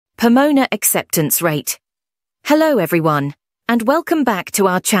Pomona Acceptance Rate. Hello everyone, and welcome back to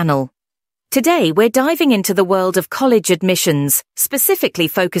our channel. Today we're diving into the world of college admissions, specifically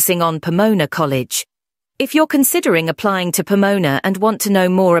focusing on Pomona College. If you're considering applying to Pomona and want to know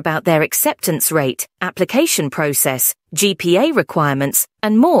more about their acceptance rate, application process, GPA requirements,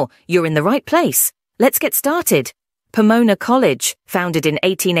 and more, you're in the right place. Let's get started. Pomona College, founded in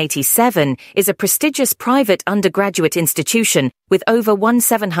 1887, is a prestigious private undergraduate institution with over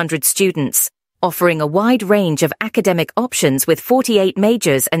 1,700 students, offering a wide range of academic options with 48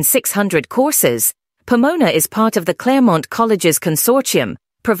 majors and 600 courses. Pomona is part of the Claremont Colleges Consortium,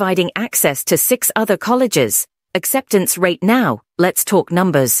 providing access to 6 other colleges. Acceptance rate now, let's talk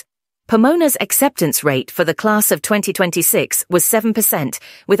numbers. Pomona's acceptance rate for the class of 2026 was 7%,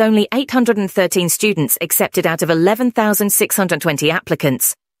 with only 813 students accepted out of 11,620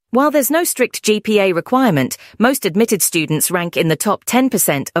 applicants. While there's no strict GPA requirement, most admitted students rank in the top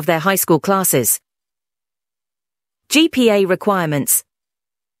 10% of their high school classes. GPA requirements.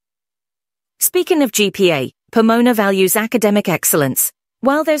 Speaking of GPA, Pomona values academic excellence.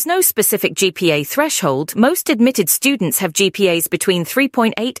 While there's no specific GPA threshold, most admitted students have GPAs between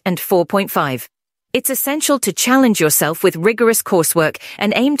 3.8 and 4.5. It's essential to challenge yourself with rigorous coursework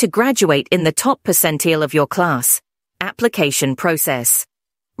and aim to graduate in the top percentile of your class. Application process.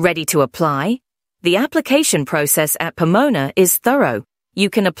 Ready to apply? The application process at Pomona is thorough. You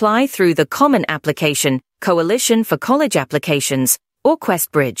can apply through the Common Application, Coalition for College Applications, or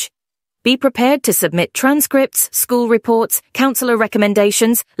QuestBridge. Be prepared to submit transcripts, school reports, counselor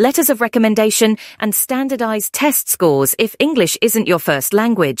recommendations, letters of recommendation, and standardized test scores if English isn't your first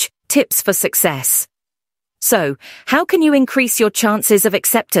language. Tips for success. So, how can you increase your chances of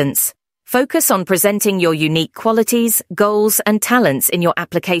acceptance? Focus on presenting your unique qualities, goals, and talents in your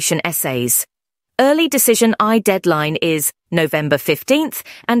application essays. Early decision deadline is November 15th,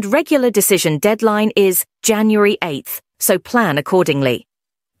 and regular decision deadline is January 8th, so plan accordingly.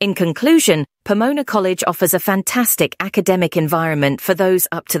 In conclusion, Pomona College offers a fantastic academic environment for those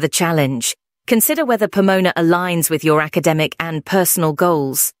up to the challenge. Consider whether Pomona aligns with your academic and personal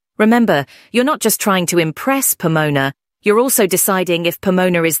goals. Remember, you're not just trying to impress Pomona, you're also deciding if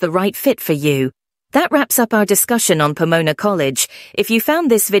Pomona is the right fit for you. That wraps up our discussion on Pomona College. If you found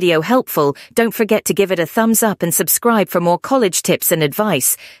this video helpful, don't forget to give it a thumbs up and subscribe for more college tips and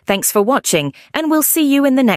advice. Thanks for watching, and we'll see you in the next